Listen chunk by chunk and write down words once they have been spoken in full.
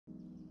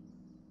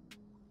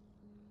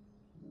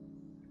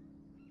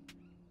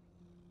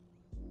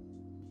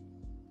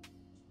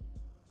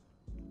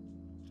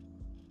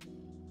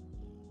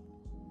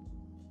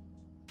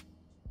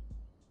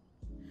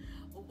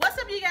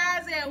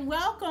and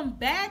welcome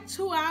back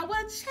to our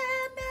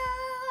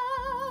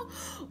channel.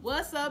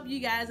 What's up, you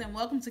guys, and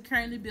welcome to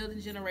Currently Building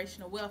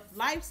Generational Wealth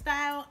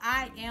Lifestyle.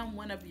 I am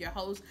one of your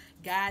hosts.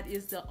 God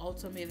is the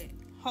ultimate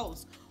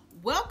host.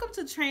 Welcome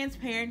to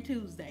Transparent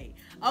Tuesday.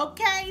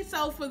 Okay,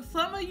 so for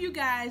some of you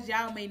guys,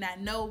 y'all may not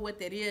know what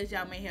that is.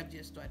 Y'all may have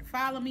just started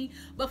following me.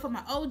 But for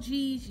my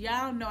OGs,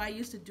 y'all know I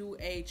used to do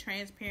a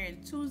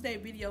Transparent Tuesday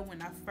video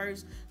when I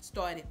first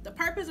started. The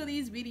purpose of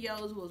these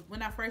videos was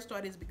when I first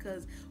started is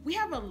because we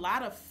have a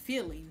lot of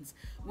feelings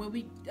when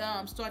we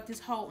start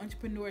this whole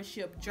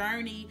entrepreneurship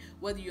journey,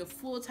 whether you're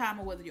full-time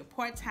or whether you're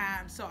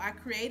part-time. So I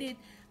created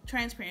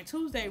Transparent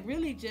Tuesday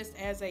really just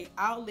as a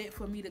outlet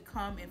for me to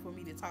come and for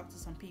me to talk to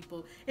some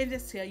people and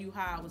just tell you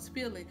how I was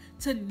feeling,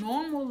 to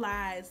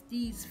normalize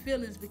these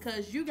feelings,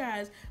 because you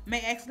guys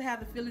may actually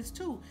have the feelings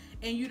too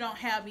and you don't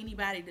have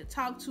anybody to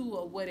talk to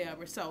or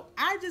whatever. So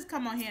I just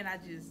come on here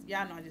and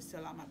y'all know I just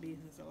tell out my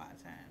business a lot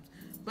of times,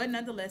 but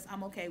nonetheless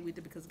I'm okay with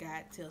it because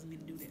God tells me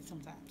to do that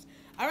sometimes.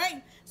 All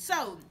right,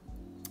 so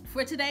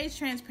for today's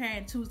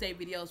Transparent Tuesday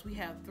videos, we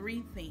have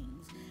 3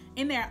 things,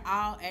 and they're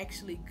all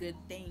actually good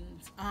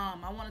things.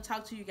 I want to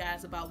talk to you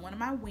guys about one of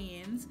my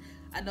wins.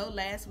 I know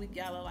last week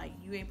y'all are like,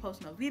 you ain't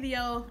posting no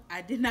video.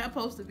 I did not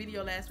post a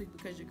video last week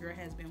because your girl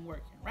has been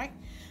working, right?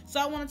 So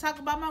I want to talk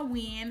about my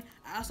win.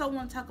 I also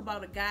want to talk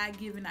about a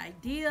God-given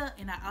idea,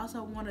 and I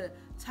also want to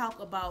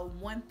talk about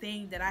one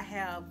thing that I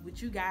have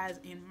with you guys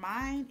in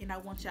mind, and I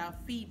want y'all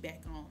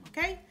feedback on,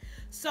 okay?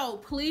 So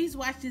please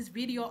watch this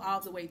video all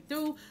the way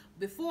through.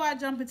 Before I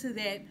jump into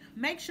that,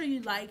 make sure you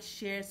like,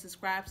 share,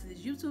 subscribe to this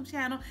YouTube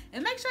channel,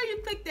 and make sure you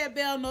click that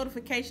bell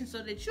notification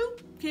so that you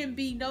can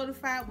be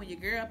notified when your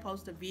girl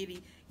posts a video.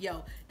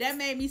 That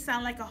made me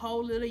sound like a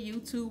whole little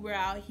YouTuber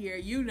out here.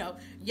 You know,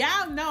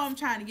 y'all know I'm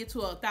trying to get to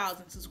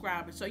 1,000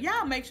 subscribers. So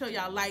y'all make sure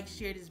y'all like,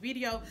 share this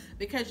video,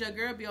 because your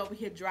girl be over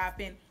here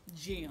dropping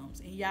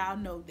gems, and y'all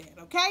know that,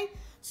 okay?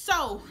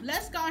 So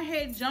let's go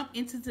ahead and jump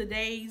into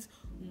today's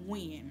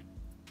win.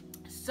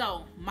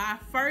 So my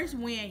first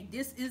win,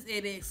 this is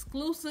an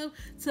exclusive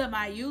to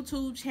my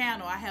YouTube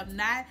channel. I have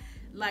not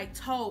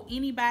told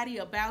anybody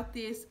about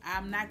this.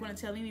 I'm not going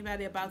to tell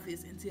anybody about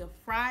this until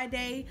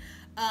Friday,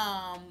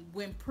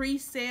 when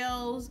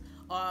pre-sales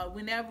or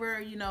whenever,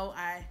 you know,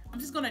 I'm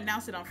just going to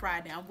announce it on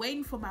Friday. I'm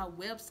waiting for my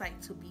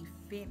website to be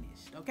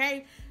finished,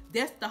 okay?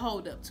 That's the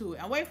hold up to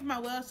it. I'm waiting for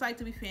my website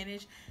to be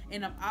finished,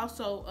 and I'm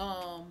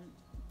also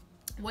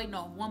waiting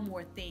on one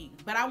more thing,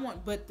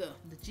 but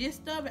the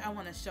gist of it I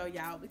want to show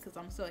y'all because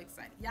I'm so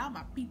excited. Y'all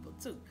my people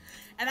too,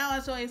 and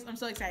I'm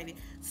so excited.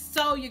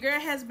 So your girl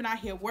has been out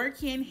here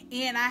working,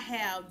 and I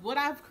have what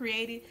I've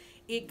created.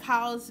 It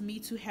caused me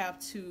to have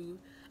to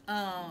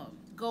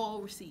go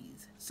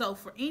overseas. So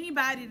for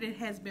anybody that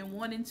has been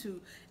wanting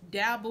to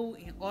dabble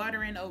in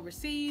ordering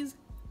overseas,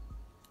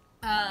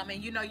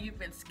 and you know you've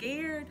been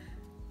scared,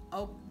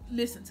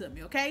 listen to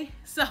me, okay?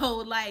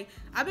 So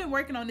I've been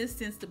working on this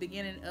since the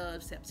beginning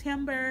of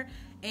September,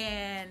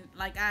 and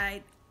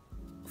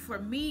for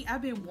me,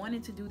 I've been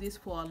wanting to do this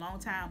for a long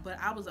time, but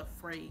I was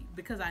afraid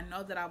because I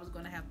know that I was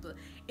going to have to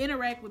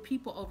interact with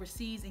people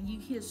overseas, and you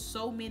hear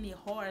so many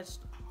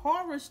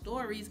horror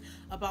stories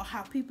about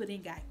how people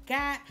didn't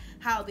got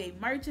how their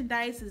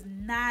merchandise is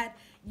not,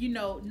 you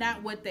know,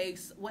 not what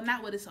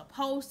it's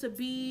supposed to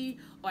be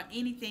or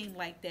anything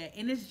like that.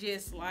 And it's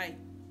just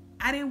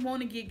I didn't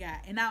want to get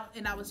got,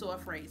 and I was so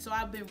afraid. So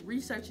I've been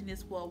researching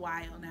this for a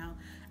while now.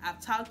 I've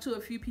talked to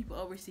a few people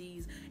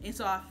overseas, and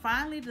so I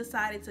finally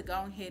decided to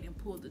go ahead and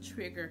pull the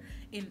trigger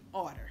in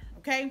order,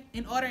 okay?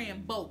 In order,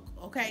 in bulk,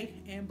 okay?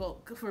 In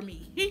bulk for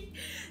me.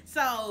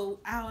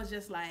 So I was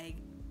just like,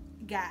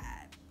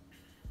 God,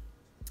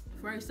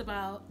 first of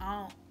all,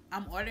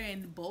 I'm ordering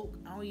in bulk.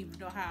 I don't even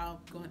know how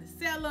I'm going to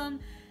sell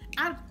them.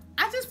 I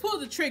just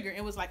pulled the trigger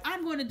and was like,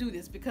 I'm going to do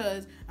this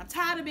because I'm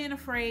tired of being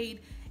afraid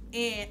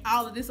and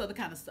all of this other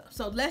kind of stuff.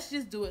 So let's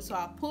just do it. So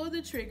I pulled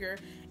the trigger,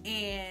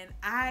 and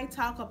I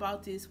talk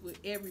about this with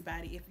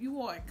everybody. If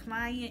you are a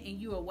client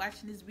and you are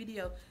watching this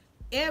video,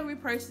 every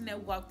person that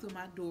walked through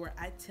my door,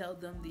 I tell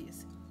them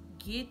this: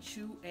 get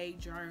you a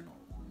journal,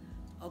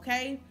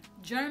 okay?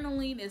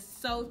 Journaling is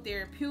so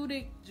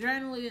therapeutic.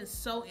 Journaling is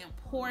so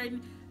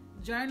important.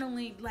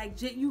 Journaling,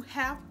 you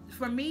have,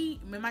 for me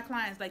and my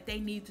clients,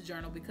 they need to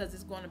journal because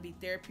it's going to be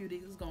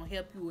therapeutic, it's going to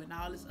help you, and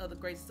all this other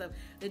great stuff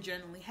that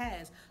journaling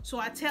has. So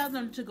I tell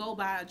them to go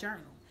buy a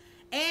journal.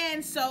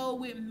 And so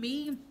with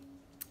me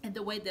and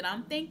the way that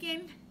I'm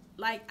thinking,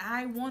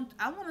 I want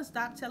to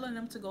stop telling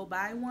them to go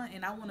buy one,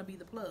 and I want to be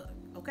the plug,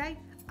 okay?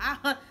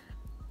 I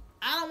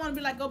don't want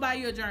to be go buy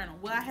you a journal.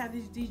 Well, I have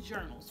these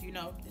journals, you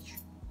know, that you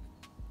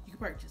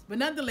purchase, but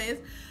nonetheless,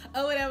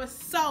 or whatever.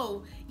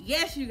 So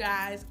yes, you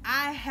guys,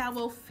 I have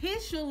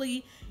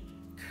officially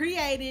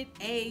created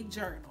a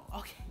journal.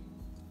 Okay,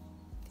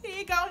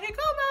 here go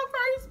my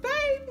first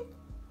baby.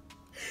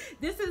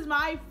 This is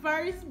my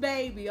first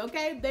baby,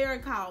 okay? They are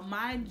called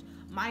my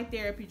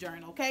therapy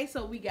journal, okay?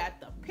 So we got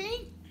the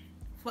pink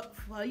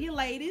for you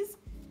ladies,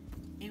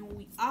 and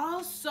we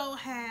also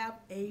have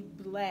a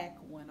black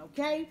one,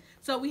 okay?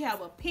 So we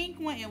have a pink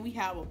one and we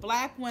have a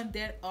black one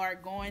that are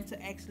going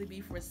to actually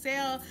be for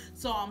sale.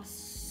 So I'm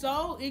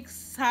so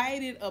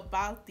excited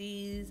about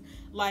these.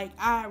 Like,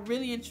 I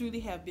really and truly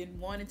have been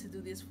wanting to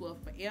do this for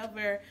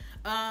forever.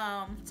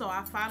 So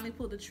I finally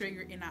pulled the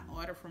trigger and I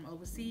ordered from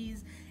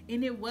overseas,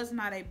 and it was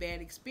not a bad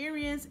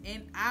experience.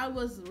 And I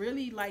was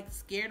really like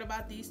scared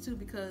about these two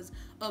because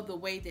of the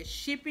way that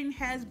shipping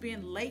has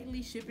been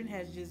lately. Shipping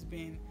has just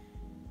been,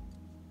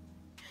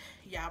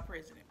 y'all,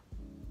 president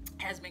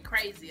has been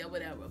crazy or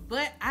whatever.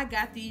 But I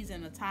got these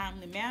in a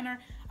timely manner.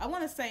 I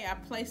want to say I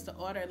placed the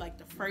order like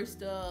the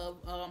 1st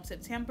of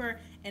September,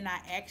 and I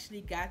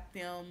actually got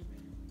them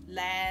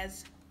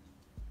last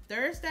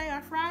Thursday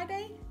or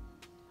Friday.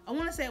 I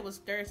want to say it was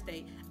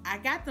Thursday. I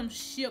got them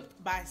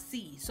shipped by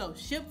sea. So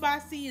shipped by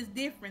sea is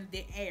different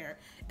than air.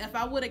 If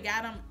I would have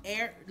got them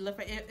air,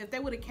 if they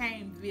would have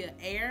came via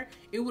air,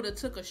 it would have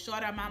took a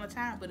shorter amount of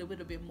time, but it would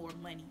have been more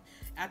money.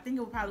 I think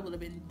it probably would have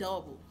been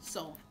double.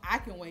 So I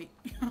can wait.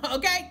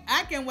 Okay,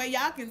 I can wait.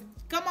 Y'all can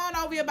come on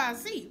over here by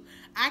sea.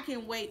 I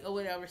can wait or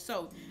whatever.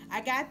 So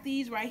I got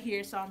these right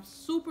here. So I'm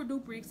super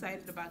duper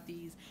excited about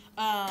these.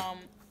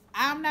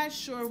 I'm not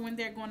sure when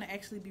they're going to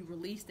actually be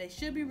released. They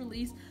should be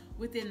released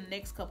within the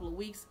next couple of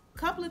weeks.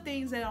 Couple of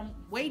things that I'm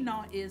waiting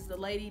on is the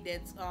lady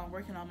that's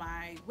working on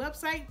my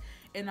website,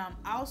 and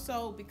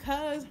also,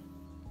 because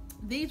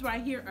these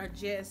right here are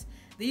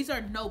these are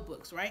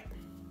notebooks, right?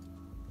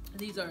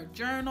 These are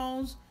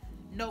journals,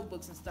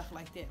 notebooks, and stuff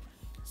like that.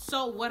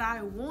 So what I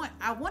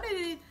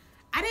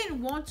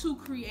didn't want to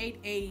create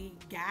a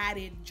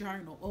guided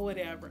journal or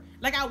whatever.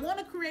 Like, I want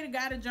to create a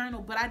guided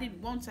journal, but I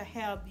didn't want to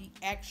have the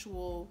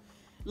actual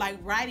like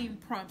writing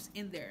prompts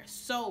in there.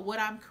 So what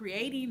I'm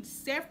creating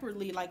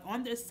separately, like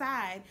on the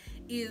side,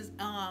 is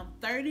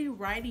 30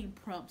 writing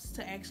prompts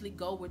to actually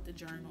go with the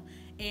journal.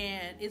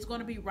 And it's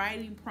going to be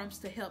writing prompts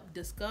to help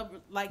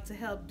discover, like to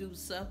help do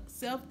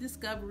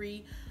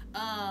self-discovery,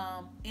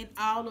 and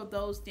all of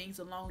those things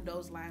along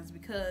those lines.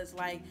 Because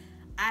like,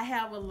 I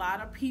have a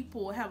lot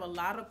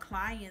of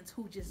clients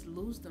who just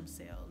lose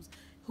themselves,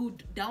 who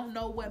don't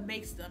know what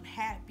makes them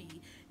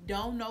happy,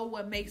 don't know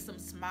what makes them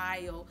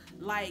smile.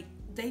 Like,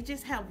 they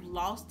just have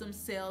lost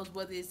themselves,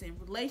 whether it's in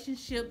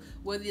relationship,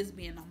 whether it's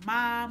being a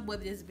mom,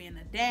 whether it's being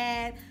a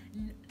dad,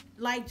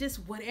 like just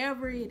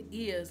whatever it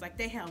is, like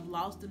they have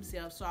lost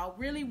themselves. So I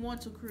really want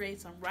to create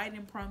some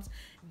writing prompts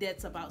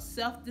that's about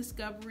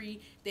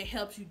self-discovery, that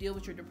helps you deal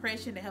with your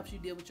depression, that helps you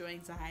deal with your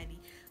anxiety.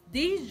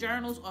 These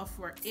journals are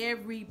for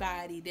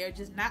everybody. They're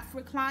just not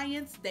for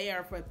clients. They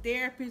are for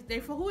therapists.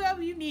 They're for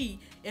whoever you need.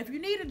 If you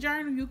need a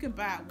journal, you can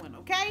buy one,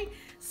 okay?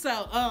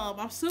 So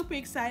I'm super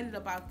excited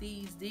about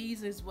these.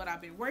 These is what I've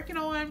been working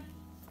on,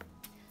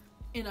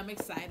 and I'm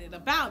excited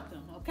about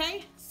them,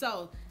 okay?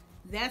 So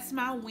that's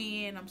my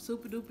win. I'm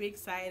super duper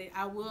excited.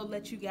 I will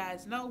let you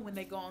guys know when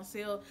they go on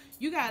sale.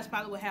 You guys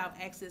probably will have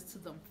access to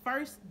them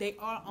first.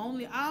 I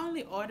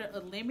only ordered a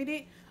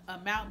limited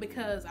amount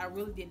because I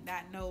really did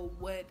not know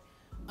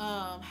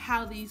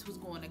how these was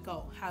going to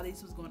go, how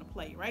these was going to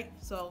play, right?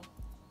 So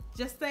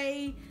just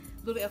a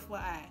little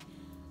FYI.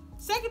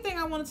 Second thing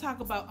I want to talk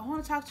about, I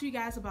want to talk to you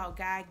guys about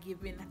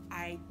God-given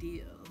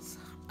ideas.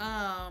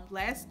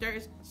 Last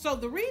Thursday, so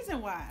the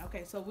reason why,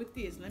 okay, so with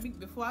this,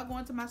 before I go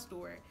into my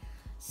story,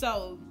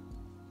 so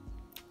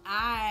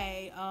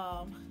I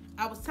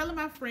was telling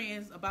my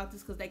friends about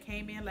this because they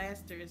came in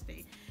last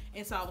Thursday,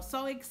 and so I was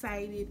so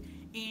excited,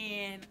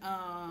 and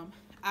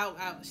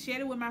I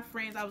shared it with my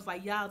friends. I was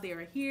like, y'all,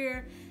 they're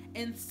here.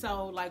 And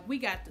so like, we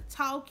got to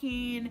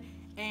talking,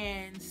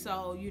 and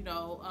so we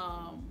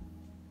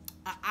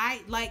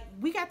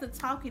got to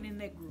talking in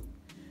that group.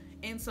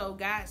 And so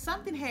guys,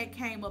 something had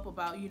came up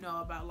about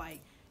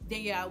like,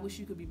 Danielle, I wish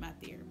you could be my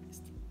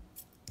therapist.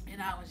 And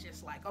I was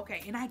just like,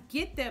 okay. And I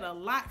get that a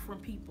lot from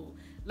people,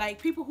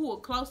 like people who are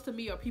close to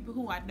me or people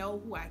who I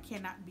know who I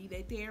cannot be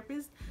their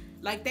therapist.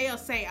 Like, they'll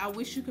say, I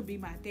wish you could be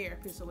my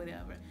therapist or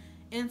whatever.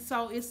 And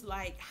so it's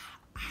like,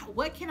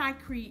 what can I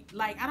create?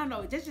 Like, I don't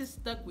know, it just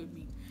stuck with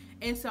me.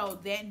 And so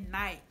that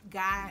night,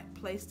 God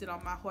placed it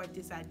on my heart,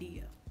 this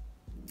idea.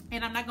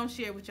 And I'm not going to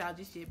share it with y'all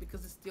just yet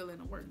because it's still in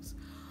the works.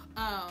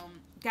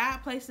 God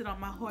placed it on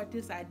my heart,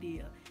 this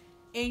idea.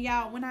 And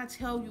y'all, when I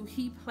tell you,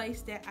 he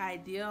placed that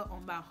idea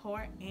on my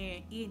heart,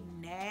 and it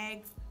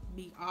nagged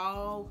me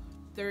all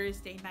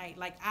Thursday night.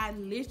 Like, I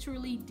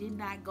literally did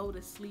not go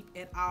to sleep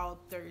at all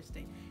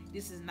Thursday.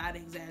 This is not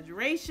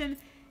exaggeration.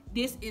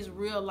 This is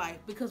real life,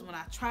 because when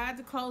I tried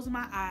to close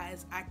my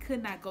eyes, I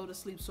could not go to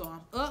sleep. So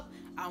I'm up,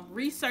 I'm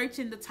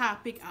researching the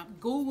topic, I'm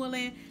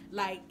Googling,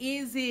 like,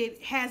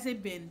 has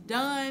it been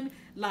done?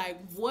 Like,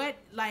 what,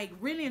 like,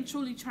 really and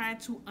truly trying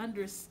to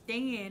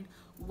understand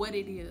what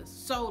it is.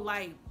 So,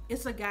 like,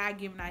 it's a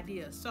God-given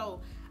idea.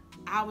 So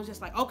I was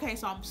just like, okay,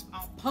 so I'm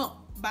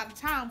pumped. By the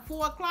time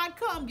 4 o'clock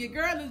come, your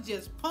girl is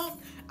just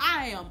pumped.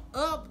 I am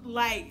up,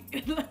 like,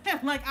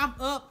 like I'm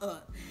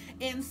up.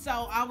 And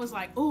so I was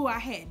like, oh, I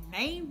had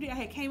named it. I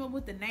had came up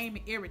with the name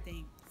and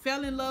everything.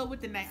 Fell in love with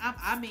the name.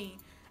 I mean,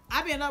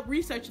 I've been up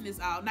researching this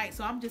all night,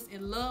 so I'm just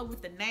in love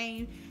with the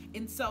name.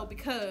 And so,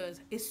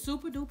 because it's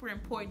super duper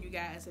important, you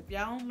guys, if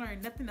y'all don't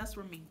learn nothing else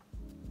from me,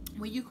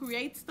 when you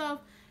create stuff,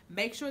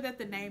 make sure that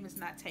the name is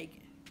not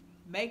taken.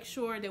 Make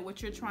sure that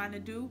what you're trying to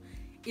do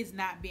is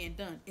not being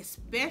done,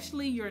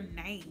 especially your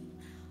name,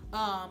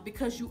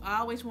 because you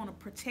always want to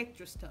protect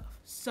your stuff.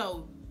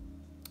 So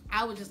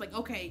I was just like,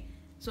 okay,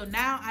 so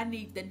now I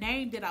need the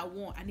name that I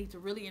want. I need to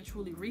really and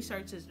truly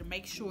research this to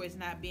make sure it's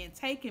not being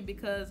taken,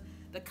 because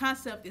the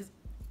concept is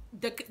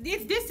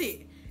this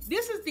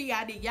is the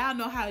idea. Y'all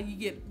know how you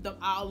get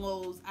all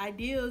those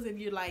ideas and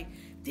you're like,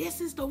 this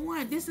is the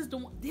one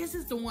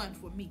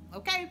for me,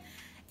 okay?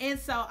 And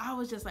so I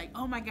was just like,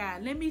 oh my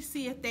God, let me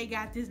see if they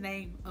got this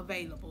name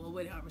available or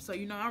whatever. So,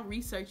 I'm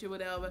researching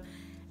whatever,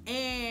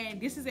 and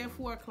this is at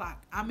 4:00.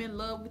 I'm in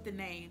love with the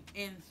name,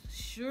 and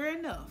sure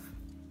enough,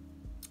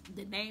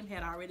 the name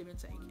had already been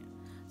taken.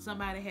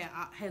 Somebody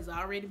has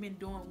already been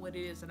doing what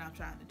it is that I'm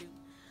trying to do.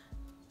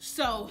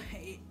 So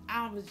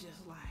I was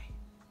just like,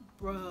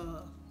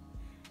 bruh.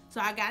 So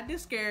I got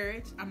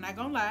discouraged. I'm not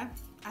gonna lie.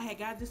 I had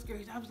got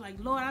discouraged. I was like,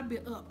 Lord, I've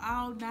been up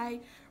all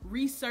night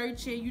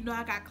researching.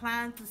 I got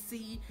clients to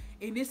see,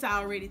 and it's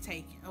already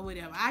taken or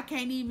whatever. I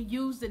can't even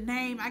use the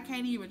name. I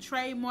can't even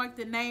trademark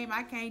the name.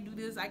 I can't do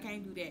this. I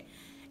can't do that.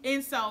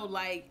 And so,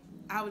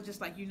 I was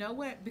just like, you know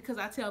what? Because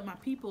I tell my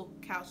people,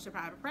 couch to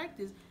private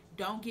practice,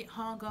 don't get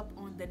hung up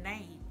on the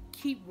name.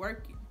 Keep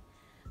working.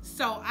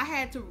 So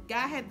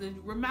God had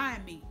to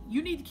remind me,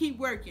 you need to keep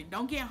working.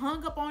 Don't get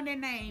hung up on their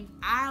name.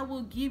 I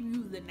will give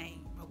you the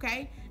name,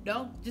 okay?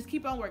 Don't just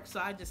keep on working.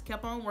 So I just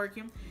kept on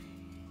working.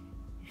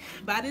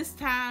 By this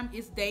time,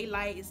 it's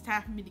daylight. It's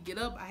time for me to get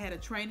up. I had a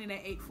training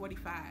at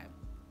 8:45.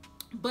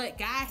 But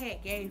God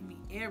had gave me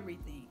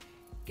everything.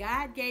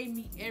 God gave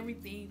me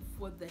everything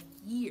for the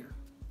year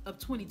of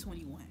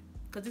 2021,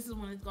 because this is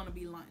when it's going to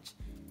be launched.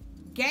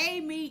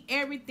 Gave me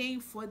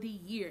everything for the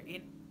year.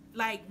 And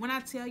when I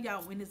tell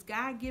y'all, when it's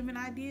God-given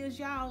ideas,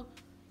 y'all,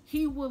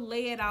 he will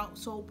lay it out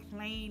so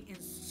plain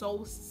and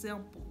so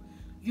simple.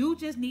 You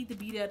just need to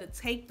be there to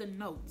take the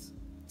notes,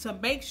 to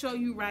make sure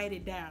you write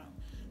it down.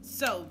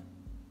 So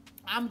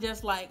I'm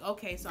just like,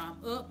 okay, so I'm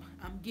up.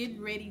 I'm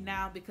getting ready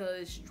now,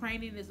 because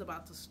training is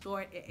about to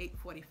start at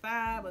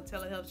 8:45, a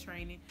telehealth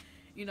training,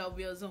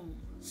 via Zoom.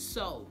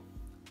 So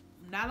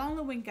not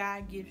only when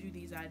God gives you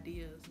these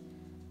ideas,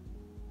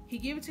 he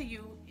gives it to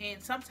you,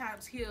 and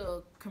sometimes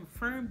he'll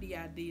confirm the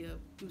idea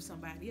through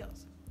somebody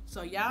else.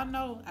 So y'all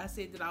know I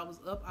said that I was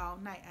up all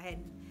night.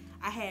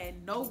 I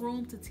had no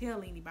room to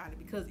tell anybody,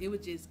 because it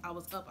was just, I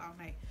was up all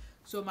night.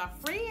 So my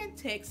friend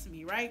texted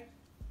me, right?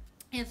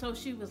 And so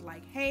she was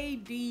like, hey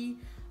D,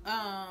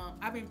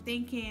 I've been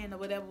thinking or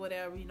whatever,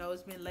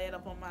 it's been laid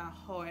up on my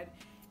heart.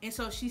 And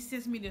so she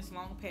sends me this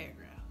long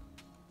paragraph.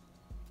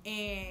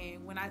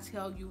 And when I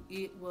tell you,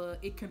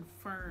 it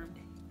confirmed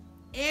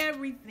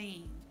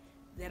everything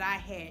that I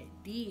had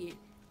did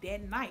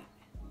that night.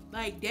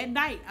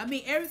 I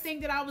mean, everything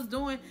that I was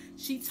doing,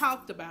 she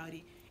talked about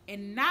it.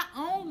 And not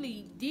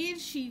only did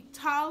she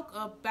talk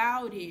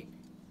about it,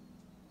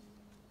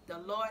 the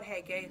Lord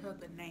had gave her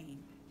the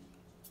name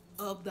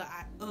of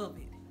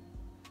it.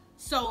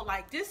 So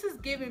this is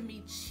giving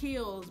me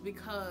chills,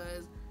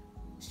 because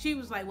she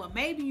was like, well,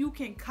 maybe you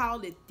can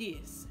call it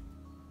this.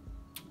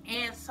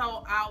 And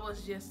so I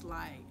was just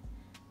like,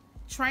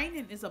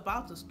 training is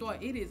about to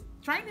start.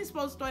 Training is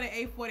supposed to start at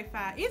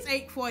 8:45. It's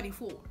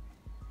 8:44.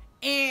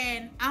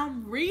 And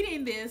I'm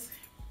reading this,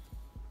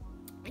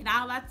 and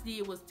all I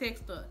did was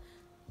text her,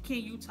 can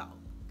you talk?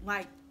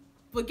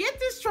 Forget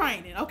this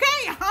training,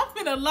 okay? I'm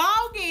gonna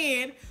log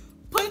in,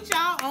 put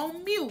y'all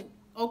on mute,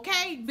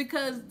 okay?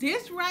 Because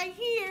this right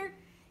here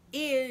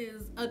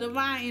is a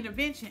divine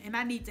intervention, and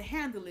I need to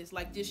handle this.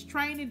 This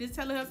training, this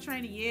telehealth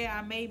training, yeah,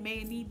 I may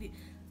need it.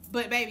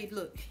 But baby,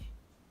 look,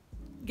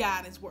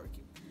 God is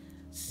working.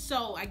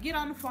 So I get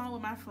on the phone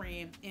with my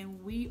friend,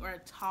 and we are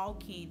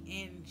talking,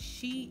 and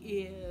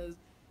she is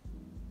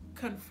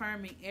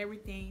confirming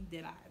everything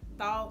that I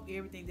thought,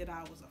 everything that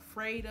I was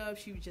afraid of.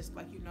 She was just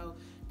like,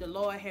 the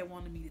Lord had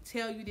wanted me to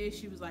tell you this.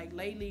 She was like,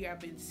 lately I've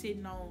been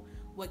sitting on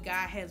what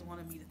God has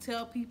wanted me to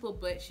tell people,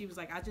 but she was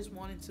like, I just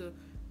wanted to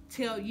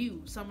tell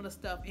you some of the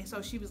stuff. And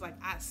so she was like,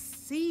 I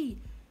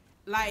see,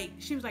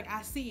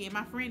 and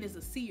my friend is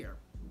a seer.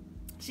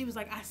 She was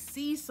like, I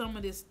see some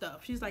of this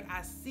stuff. She's like,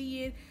 I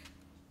see it.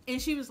 And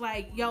she was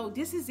like, yo,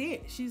 this is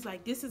it. She's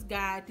like, this is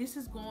God. This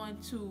is going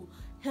to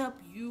help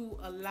you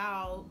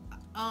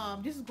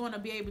this is going to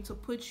be able to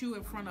put you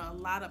in front of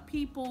a lot of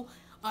people,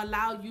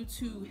 allow you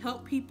to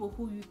help people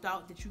who you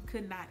thought that you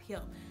could not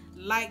help.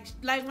 Like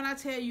when I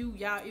tell you,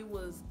 y'all, it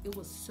was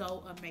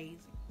so amazing.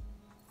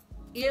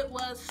 It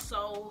was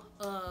so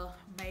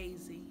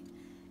amazing.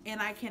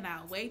 And I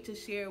cannot wait to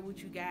share it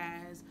with you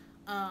guys.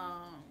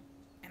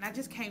 And I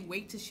just can't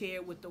wait to share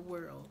it with the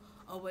world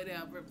or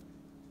whatever.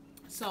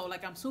 So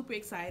I'm super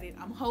excited.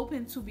 I'm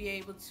hoping to be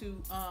able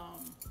to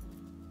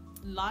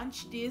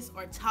launch this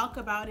or talk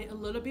about it a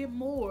little bit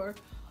more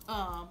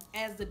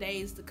as the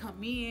days to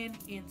come in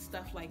and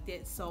stuff like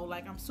that. So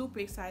like, I'm super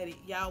excited,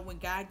 y'all. When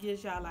God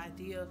gives y'all an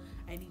idea,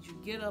 I need you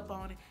to get up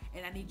on it,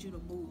 and I need you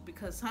to move,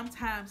 because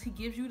sometimes he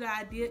gives you the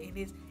idea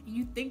and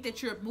you think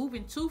that you're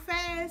moving too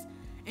fast,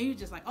 and you're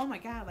just like, oh my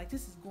God, like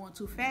this is going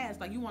too fast.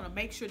 Like, you want to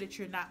make sure that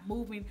you're not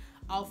moving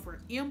off for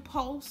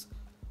impulse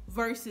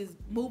versus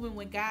moving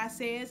when God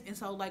says. And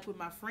so like with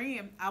my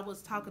friend, I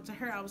was talking to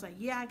her, I was like,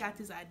 yeah, I got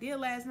this idea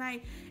last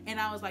night, and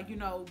I was like, you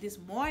know, this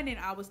morning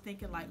I was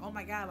thinking like, oh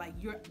my God, like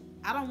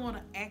I don't want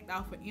to act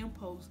off of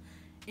impulse.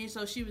 And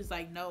so she was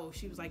like, no,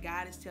 she was like,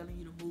 God is telling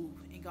you to move,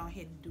 and go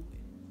ahead and do it,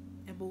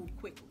 and move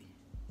quickly.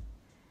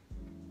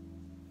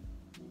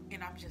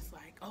 And I'm just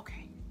like,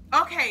 okay,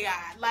 God,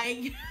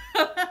 like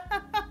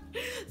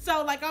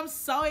so like, I'm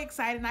so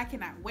excited, and I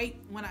cannot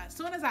wait. As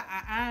soon as I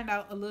ironed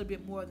out a little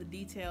bit more of the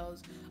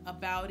details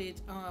about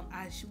it,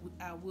 I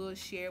will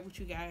share with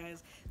you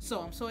guys. So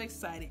I'm so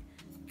excited.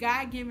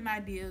 God-given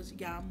ideas,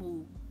 y'all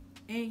move,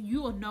 and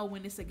you will know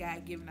when it's a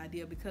God-given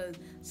idea, because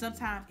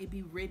sometimes it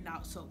be written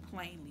out so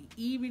plainly.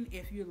 Even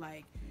if you're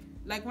like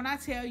when I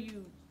tell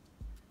you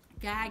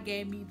God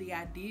gave me the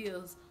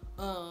ideas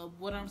of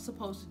what I'm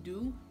supposed to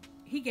do,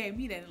 he gave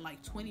me that in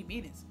like 20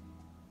 minutes.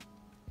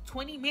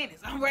 20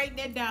 minutes. I'm writing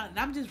that down, and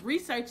I'm just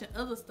researching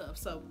other stuff.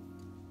 So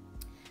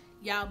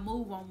y'all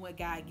move on what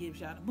God gives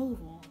y'all to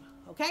move on,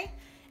 okay?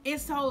 And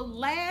so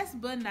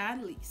last but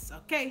not least,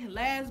 okay,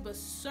 last but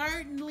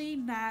certainly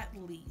not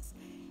least,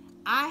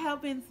 I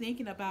have been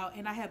thinking about,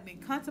 and I have been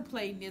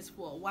contemplating this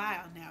for a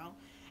while now,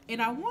 and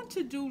I want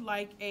to do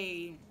like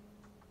and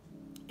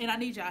I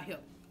need y'all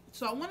help.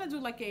 So I want to do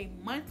like a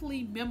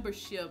monthly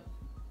membership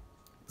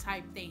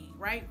type thing,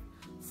 right,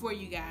 for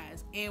you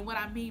guys. And what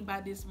I mean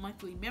by this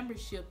monthly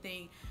membership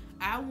thing,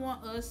 I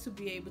want us to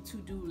be able to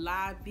do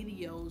live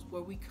videos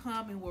where we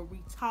come and where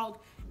we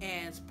talk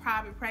as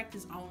private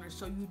practice owners,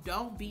 so you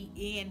don't be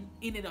in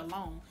it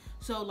alone.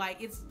 So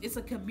like, it's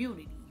a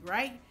community,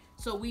 right?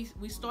 So we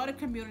start a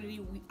community,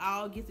 we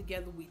all get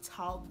together, we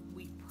talk,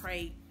 we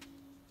pray.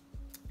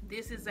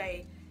 This is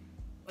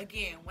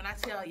again, when I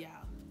tell y'all,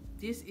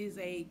 this is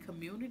a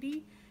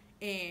community,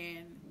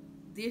 and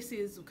this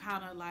is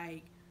kind of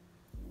like,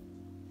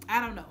 I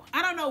don't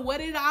know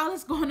what it all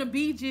is going to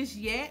be just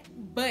yet,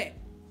 but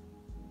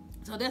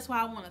so that's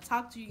why I want to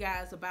talk to you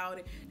guys about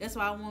it. That's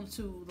why I want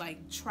to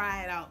like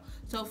try it out.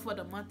 So for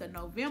the month of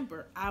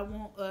November, I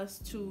want us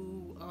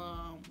to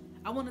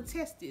I want to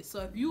test this.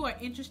 So if you are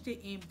interested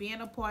in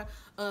being a part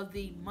of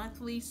the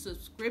monthly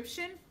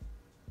subscription,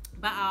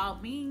 by all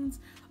means,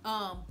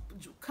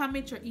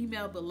 comment your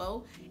email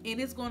below, and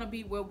it's going to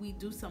be where we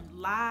do some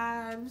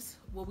lives,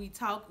 where we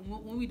talk,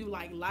 when we do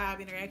like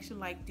live interaction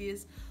like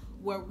this,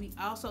 where we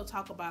also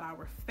talk about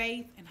our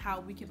faith and how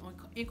we can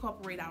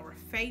incorporate our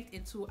faith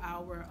into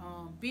our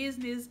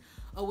business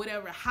or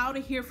whatever, how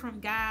to hear from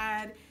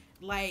God,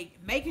 like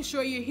making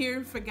sure you're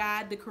hearing from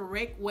God the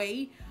correct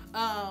way.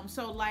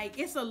 So like,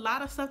 it's a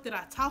lot of stuff that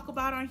I talk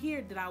about on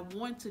here that I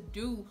want to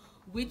do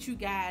with you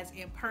guys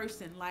in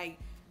person, like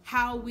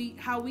how we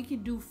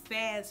can do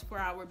fasts for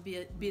our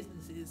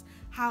businesses,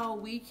 how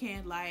we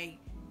can like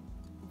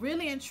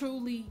really and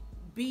truly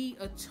be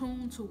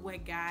attuned to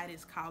what God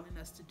is calling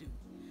us to do.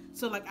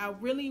 So like, I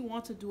really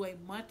want to do a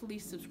monthly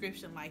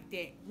subscription like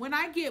that. When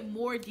I get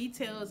more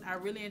details, I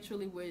really and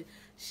truly would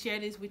share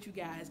this with you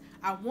guys.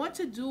 I want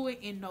to do it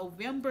in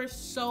November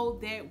so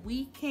that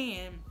we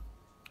can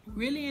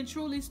really and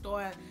truly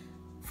start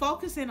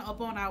focusing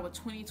upon our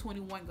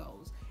 2021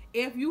 goals.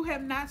 If you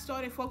have not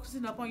started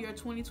focusing up on your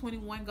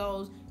 2021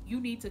 goals, you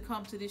need to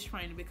come to this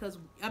training,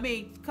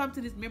 come to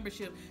this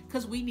membership,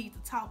 because we need to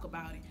talk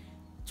about it.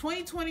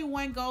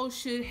 2021 goals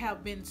should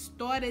have been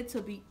started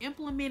to be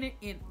implemented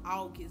in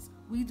August.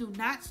 We do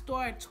not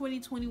start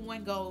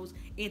 2021 goals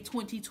in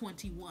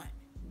 2021.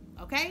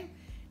 Okay?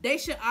 They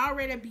should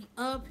already be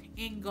up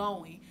and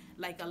going.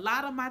 Like a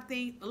lot of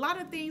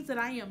things that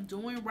I am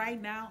doing right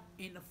now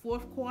in the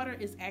fourth quarter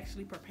is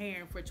actually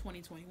preparing for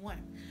 2021.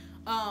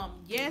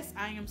 Yes,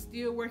 I am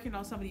still working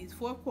on some of these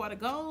fourth quarter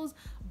goals,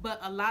 but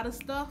a lot of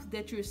stuff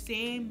that you're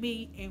seeing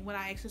me, and when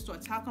I actually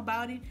start talking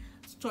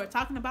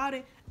about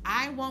it,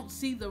 I won't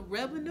see the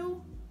revenue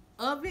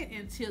of it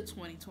until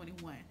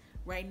 2021.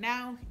 Right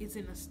now, it's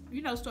in the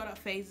startup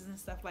phases and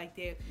stuff like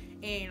that,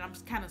 and I'm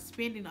kind of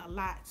spending a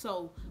lot.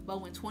 So, but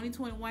when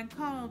 2021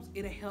 comes,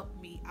 it'll help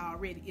me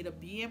already. It'll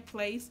be in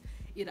place.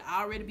 It'll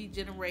already be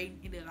generating,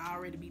 and it'll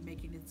already be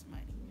making its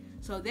money.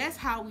 So that's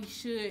how we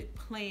should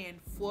plan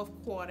fourth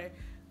quarter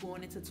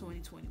going into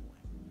 2021.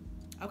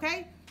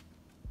 Okay?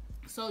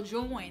 So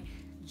join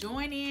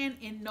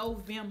in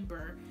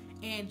November,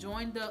 and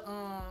join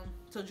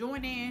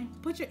in.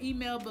 Put your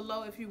email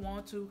below if you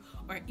want to,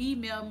 or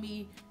email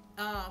me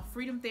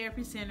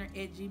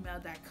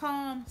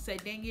freedomtherapycenter@gmail.com. Say,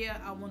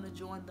 Danielle, I want to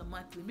join the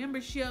monthly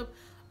membership.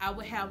 I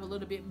will have a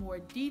little bit more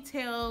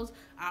details.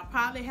 I'll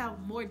probably have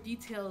more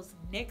details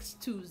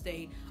next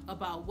Tuesday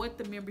about what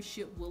the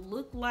membership will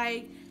look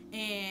like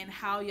and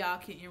how y'all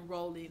can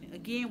enroll in it.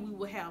 Again, we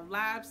will have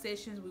live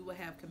sessions. We will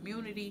have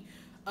community.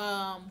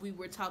 We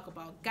would talk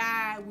about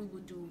God. We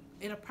would do,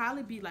 it'll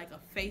probably be like a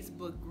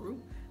Facebook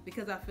group,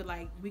 because I feel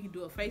like we can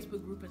do a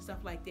Facebook group and stuff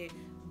like that,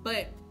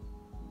 but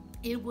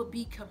it will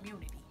be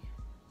community.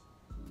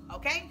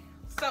 Okay,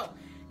 so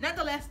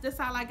nonetheless, that's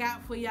all I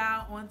got for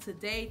y'all on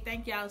today.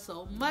 Thank y'all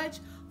so much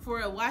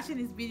for watching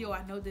this video.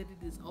 I know that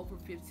it is over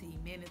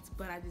 15 minutes,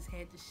 but I just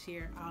had to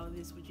share all of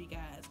this with you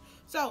guys.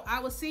 So I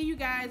will see you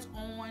guys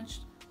on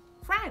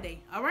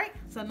Friday. All right,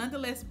 so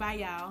nonetheless, bye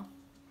y'all.